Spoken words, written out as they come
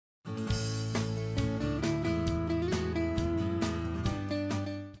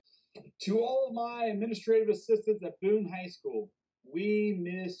To all of my administrative assistants at Boone High School, we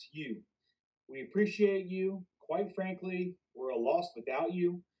miss you. We appreciate you. Quite frankly, we're a loss without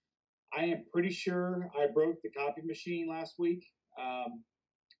you. I am pretty sure I broke the copy machine last week.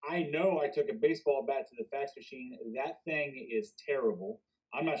 I know I took a baseball bat to the fax machine. That thing is terrible.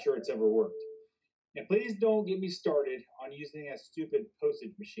 I'm not sure it's ever worked. And please don't get me started on using that stupid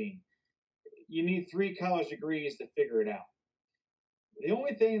postage machine. You need 3 college degrees to figure it out. The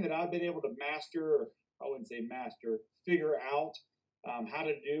only thing that I've been able to master, or I wouldn't say master, figure out how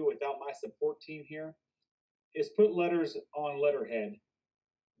to do without my support team here is put letters on letterhead.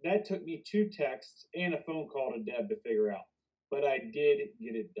 That took me 2 texts and a phone call to Deb to figure out, but I did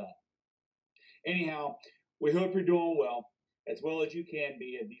get it done. Anyhow, we hope you're doing as well as you can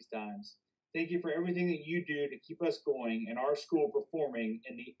be at these times. Thank you for everything that you do to keep us going and our school performing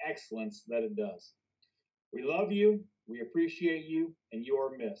in the excellence that it does. We love you, we appreciate you, and you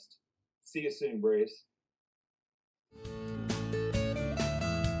are missed. See you soon, Braves.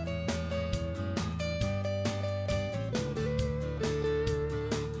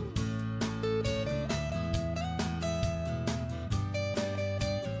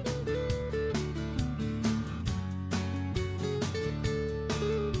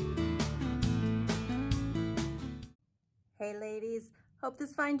 Hey ladies, hope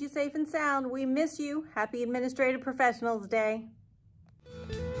this finds you safe and sound. We miss you. Happy Administrative Professionals Day.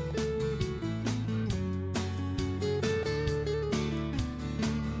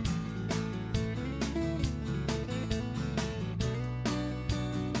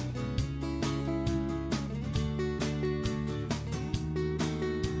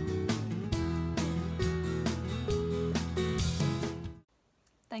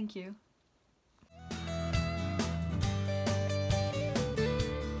 Thank you.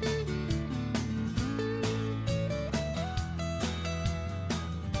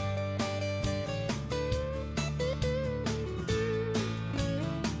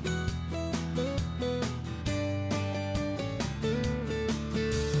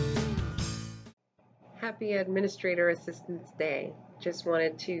 Happy Administrator Assistance Day. Just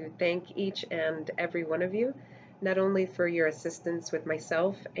wanted to thank each and every one of you, not only for your assistance with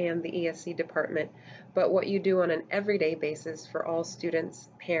myself and the ESC department, but what you do on an everyday basis for all students,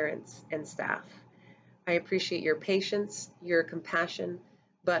 parents, and staff. I appreciate your patience, your compassion,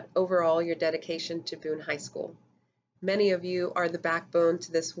 but overall your dedication to Boone High School. Many of you are the backbone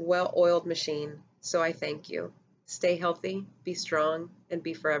to this well-oiled machine, so I thank you. Stay healthy, be strong, and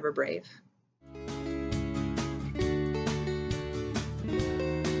be forever brave.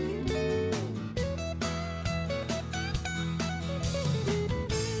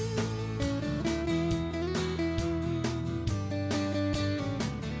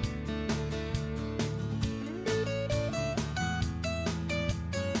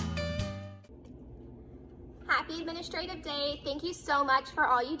 Happy Administrative Day. Thank you so much for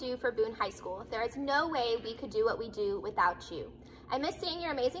all you do for Boone High School. There is no way we could do what we do without you. I miss seeing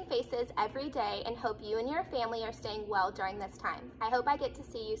your amazing faces every day and hope you and your family are staying well during this time. I hope I get to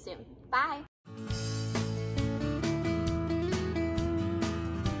see you soon. Bye.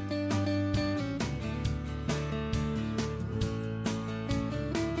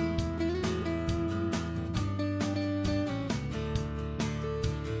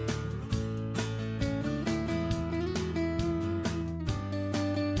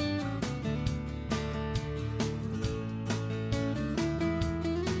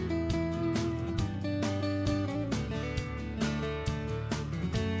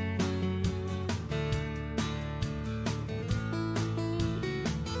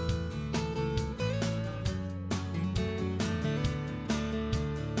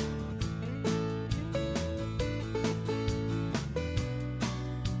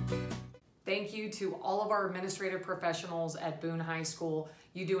 Thank you to all of our administrative professionals at Boone High School.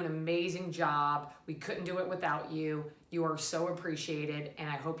 You do an amazing job. We couldn't do it without you. You are so appreciated, and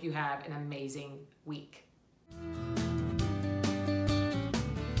I hope you have an amazing week.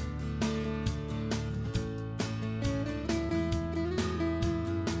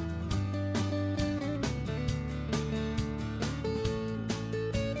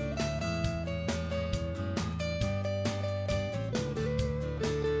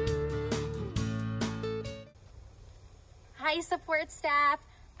 Hi, support staff.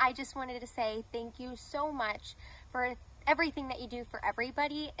 I just wanted to say thank you so much for everything that you do for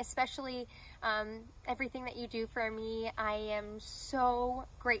everybody, especially everything that you do for me. I am so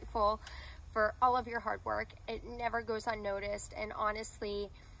grateful for all of your hard work. It never goes unnoticed, and honestly,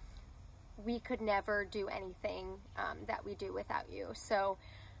 we could never do anything that we do without you. So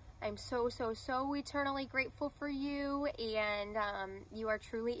I'm so, so, so eternally grateful for you, and you are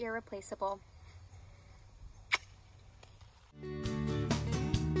truly irreplaceable.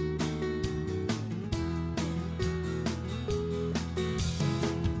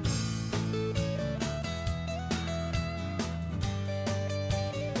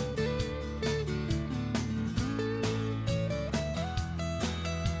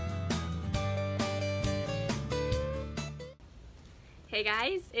 Hey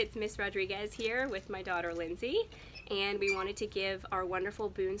guys, it's Miss Rodriguez here with my daughter Lindsay, and we wanted to give our wonderful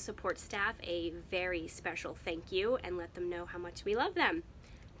Boone support staff a very special thank you and let them know how much we love them.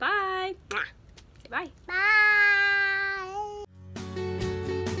 Bye! Mwah. Say bye. Bye!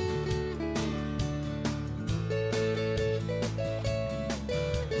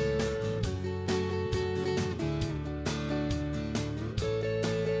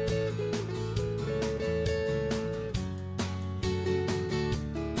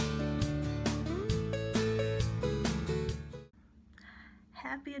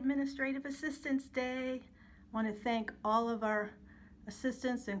 Happy Administrative Assistance Day. I want to thank all of our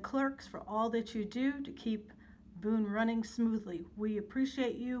assistants and clerks for all that you do to keep Boone running smoothly. We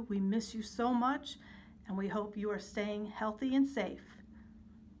appreciate you, we miss you so much, and we hope you are staying healthy and safe.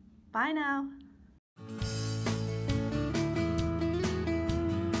 Bye now.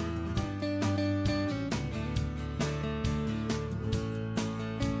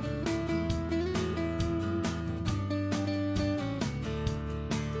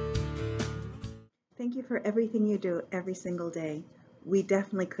 Thank you for everything you do every single day. We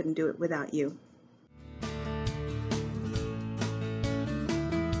definitely couldn't do it without you.